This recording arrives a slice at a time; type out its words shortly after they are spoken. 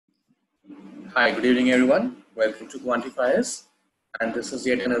Hi, good evening everyone. Welcome to Quantifiers, and this is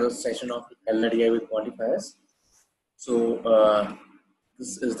yet another session of LNDI with Quantifiers. So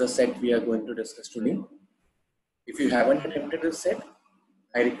this is the set we are going to discuss today. If you haven't attempted this set,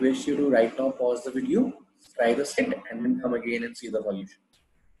 I request you to right now pause the video, try the set, and then come again and see the solution.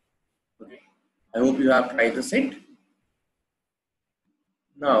 Okay. I hope you have tried the set.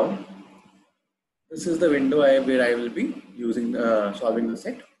 Now, this is the window where I will be using solving the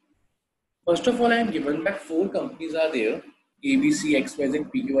set. First of all, I am given that 4 companies are there: A, B, C, X, Y, Z,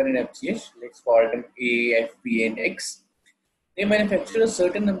 PQR and FGH. Let's call them A, F, P, and X. They manufacture a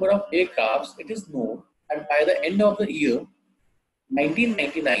certain number of aircrafts. It is known that by the end of the year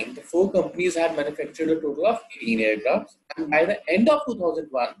 1999, the 4 companies had manufactured a total of 18 aircrafts, and by the end of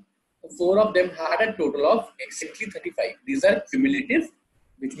 2001, the 4 of them had a total of exactly 35. These are cumulative,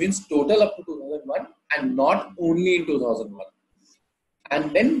 which means total up to 2001 and not only in 2001.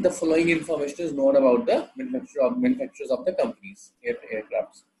 And then the following information is known about the manufacturers of the companies,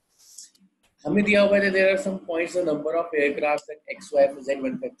 aircrafts. हमें दिया हुआ है there are some points. The number of aircrafts that X, Y, Z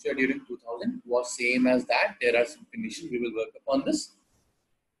manufactured during 2000 was same as that. There are some conditions. We will work upon this.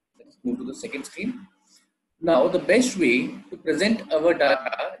 Let's move to the second screen. Now, the best way to present our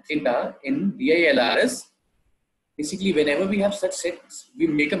data in DILR is basically whenever we have such sets, we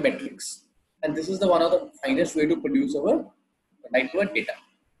make a matrix, and this is the one of the finest way to produce our data.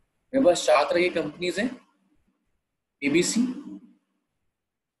 मेरे पास 4 तरह की companies हैं: ABC,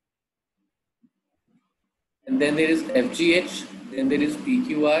 and then there is FGH, then there is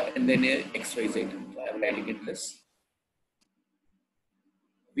PQR, and then XYZ. So I am writing it this.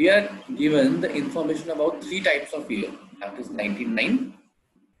 We are given the information about 3 types of year, that is 1999,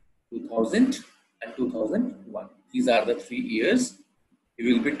 2000, and 2001. These are the 3 years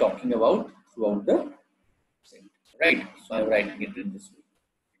we will be talking about throughout the set, right? So I am writing it in this way.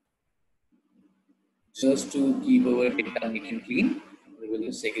 Just to keep our data neat and clean, we will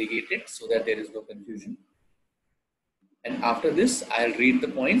just segregate it so that there is no confusion. And after this, I'll read the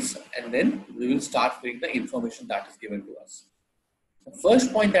points and then we will start filling the information that is given to us. The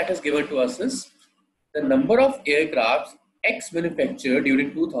first point that is given to us is the number of aircrafts X manufactured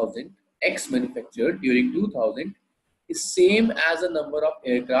during 2000. X manufactured during 2000 is same as the number of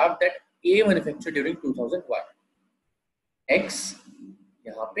aircraft that A manufactured during 2001. X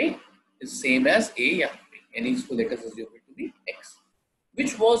यहाँ पे is same as A यहाँ पे, and इसको let us assume it to be X,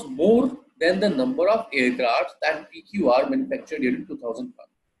 which was more than the number of aircrafts that PQR manufactured during 2001.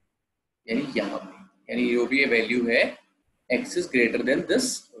 यानी यहाँ पे, यानी जो भी ये value है, X is greater than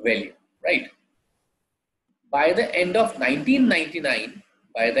this value, right? By the end of 1999,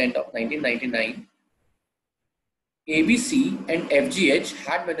 ABC and FGH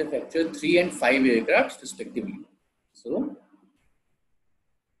had manufactured 3 and 5 aircrafts respectively. So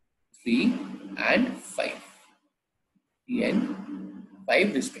 3 and 5, 3 and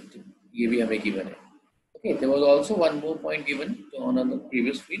 5 respectively. ये भी हमें given है. Okay, there was also one more point given on the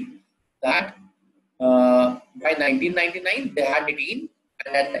previous screen that by 1999 they had 18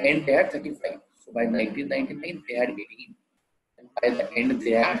 and at the end they had 35. So by 1999 they had 18 and by the end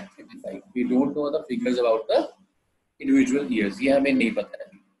they had 35. We don't know the figures about the individual years. ये हमें नहीं पता है.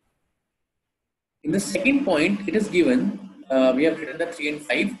 In the second point, it is given we have written the 3 and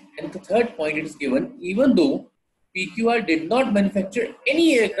 5, and the third point it is given even though PQR did not manufacture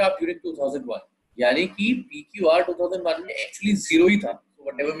any aircraft during 2001. यानी कि PQR 2001 में actually 0 ही था. So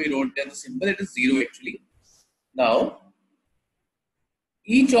whatever we wrote there, the symbol it is 0 actually. Now,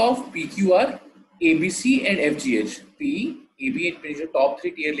 each of PQR, ABC and FGH, P, AB and P, जो top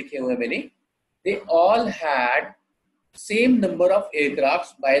 3 tier लिखे हुए हैं मैंने, they all had same number of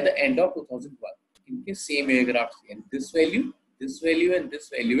aircrafts by the end of 2001. इनके same aircrafts, and this value and this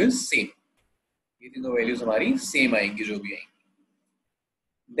value is same. ये तीनों values हमारी same आएंगी जो भी आएंगी.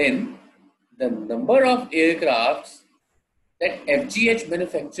 Then the number of aircrafts that FGH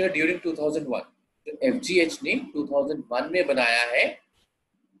manufactured during 2001. तो FGH ने 2001 में बनाया है,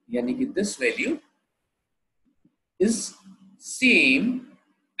 यानी कि this value is same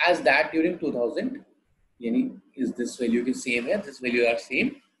as that during 2000. यानी is this value के same है, this value are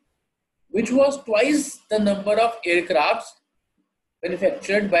same, which was twice the number of aircrafts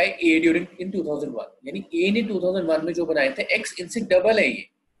manufactured by A during in 2001. यानी A ने 2001 में जो बनाए थे, X इनसे double है ये,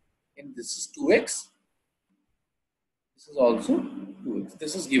 and this is 2x. This is also 2x.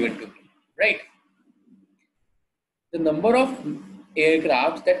 This is given to me, right? The number of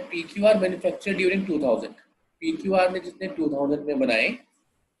aircrafts that PQR manufactured during 2000. PQR ने जितने 2000 में बनाए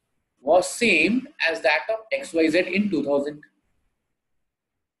was same as that of XYZ in 2000.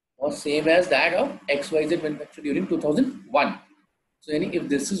 Was same as that of XYZ manufactured during 2001. So if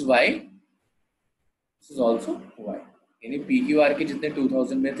this is Y, This is also y. यानी PQR के जितने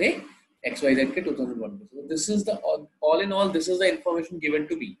 2000 में थे, XYZ के 2001 में. So this is the all in all, this is the information given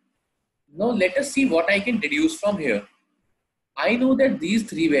to me. Now let us see what I can deduce from here. I know that these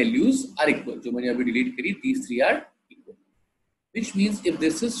three values are equal. जो मैंने अभी delete करी, these three are equal. Which means if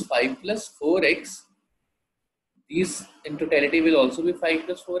this is 5 plus 4x, these in totality will also be 5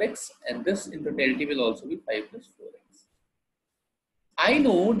 plus 4x, and this in totality will also be 5 plus 4x. I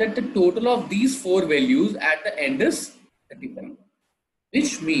know that the total of these four values at the end is 35,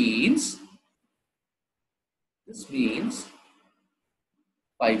 which means this means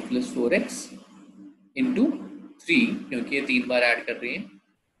 5 plus 4x into 3, क्योंकि ये 3 बार add कर रहे हैं,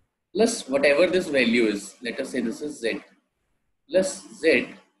 plus whatever this value is, let us say this is z, plus z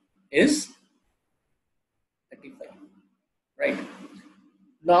is 35, right?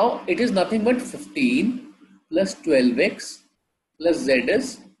 Now it is nothing but 15 plus 12x plus z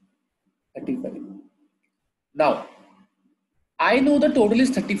is 35. Now I know the total is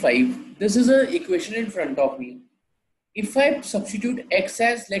 35. This is an equation in front of me. If I substitute x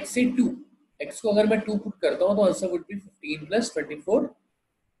as, let's say, 2, x को अगर मैं 2 put करता हूँ तो answer would be 15 plus 24,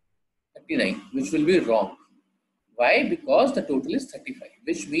 39, which will be wrong. Why? Because the total is 35,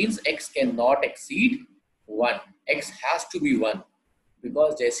 which means x cannot exceed 1. x has to be 1.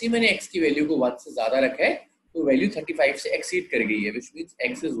 Because जैसे ही मैंने x की value को 1 से ज़्यादा रखा है तो वैल्यू 35 से exceed कर गई है, which means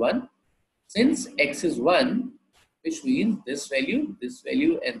x is 1. Since x is 1, which means this value,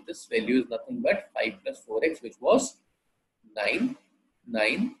 and this value is nothing but 5 plus 4x, which was 9,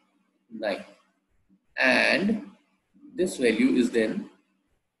 9, 9. And this value is then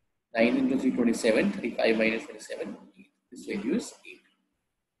 9 into 3, 27, 35 minus 27, 8. This value is 8.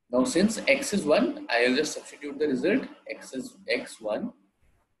 Now since x is 1, I will just substitute the result. X is x1.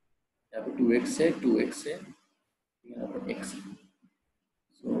 यहाँ पे 2x है, 2x है, यहाँ पे x.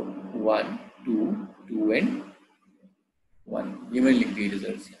 So 1, 2, 2 and 1. ये मैंने लिख दिए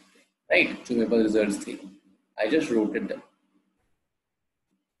रिजल्ट्स यहाँ पे, राइट? जो मेरे पास रिजल्ट्स थे, I just wrote it down.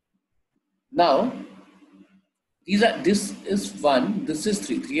 Now this is 1, this is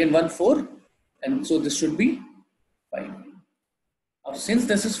 3, 3 and 1 4, and so this should be 5. Now since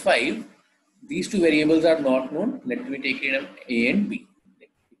this is 5, these two variables are not known. Let me take it as a and b.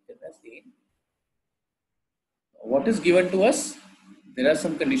 What is given to us? There are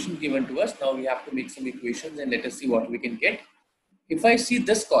some conditions given to us. Now we have to make some equations and let us see what we can get. If I see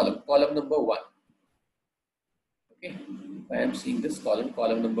this column, column number 1, okay, if I am seeing this column,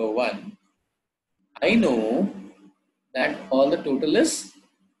 column number 1, I know that all the total is,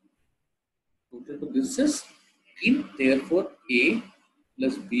 total to this is 18, therefore a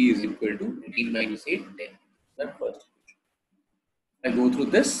plus b is equal to 18 minus 8, 10. That first equation. I go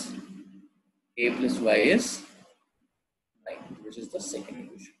through this, a plus y is 9, which is the second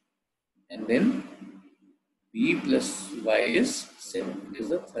equation. And then b plus y is 7, which is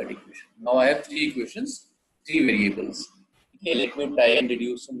the third equation. Now I have three equations, three variables. Okay, let me try and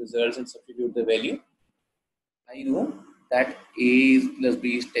deduce some results and substitute the value. I know that a is plus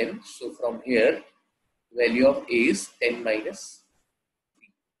b is 10. So from here, value of a is 10 minus b.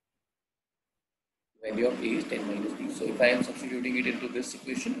 Value of a is 10 minus b. So if I am substituting it into this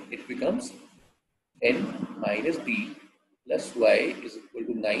equation, it becomes 10 minus b plus y is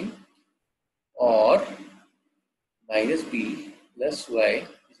equal to 9, or minus b plus y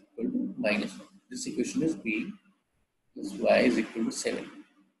is equal to minus 1. This equation is b plus y is equal to 7.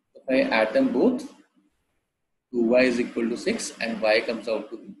 If I add them both, 2y is equal to 6 and y comes out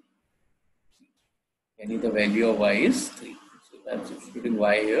to be 3. And the value of y is 3. So if I am substituting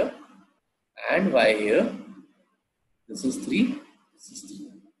y here and y here, this is 3, this is 3.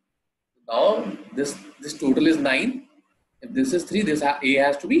 Now this total is 9. If this is 3, this a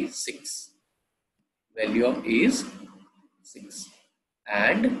has to be 6. Value of a is 6.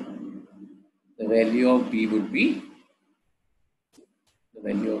 And the value of b would be,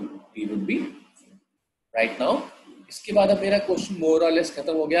 right now. इसके बाद अब मेरा question more or less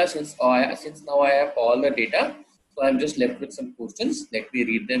खत्म हो गया, since now I have all the data. So I am just left with some questions. Let me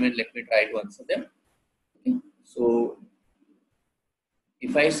read them and let me try to answer them. Okay. So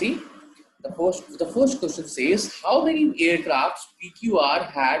if I see, the first question says, how many aircrafts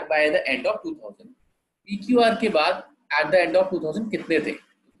PQR had by the end of 2000? PQR के बाद at the end of 2000 कितने थे?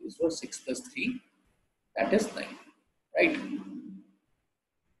 This was 6 plus 3, that is 9, right?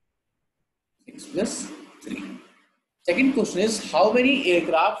 6 plus 3. Second question is, how many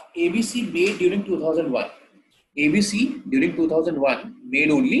aircraft ABC made during 2001? ABC during 2001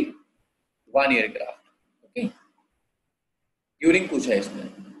 made only one aircraft. Okay. During कुछ है इसमें,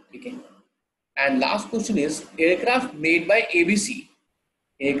 ठीक है? And last question is, aircraft made by ABC.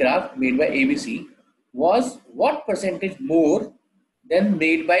 Aircraft made by ABC was what percentage more than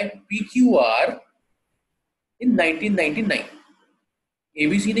made by PQR in 1999?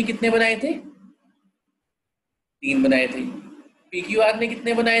 ABC ने कितने बनाए थे? 3 बनाए थे. PQR ने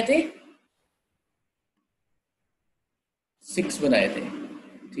कितने बनाए थे? 6 बनाए थे.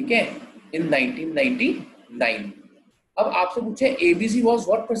 ठीक है, in 1999. अब आपसे पूछे ABC was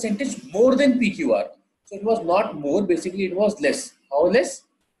what percentage more than PQR? So it was not more, basically it was less. How less?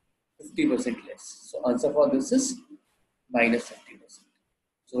 50% less. So answer for this is minus 50%.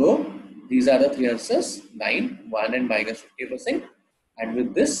 So these are the three answers: 9, 1 and minus 50%. And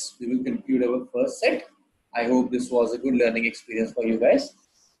with this, we will conclude our first set. I hope this was a good learning experience for you guys.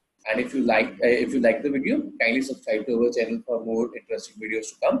 And if you like the video, kindly subscribe to our channel for more interesting videos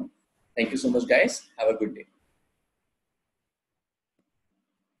to come. Thank you so much, guys. Have a good day.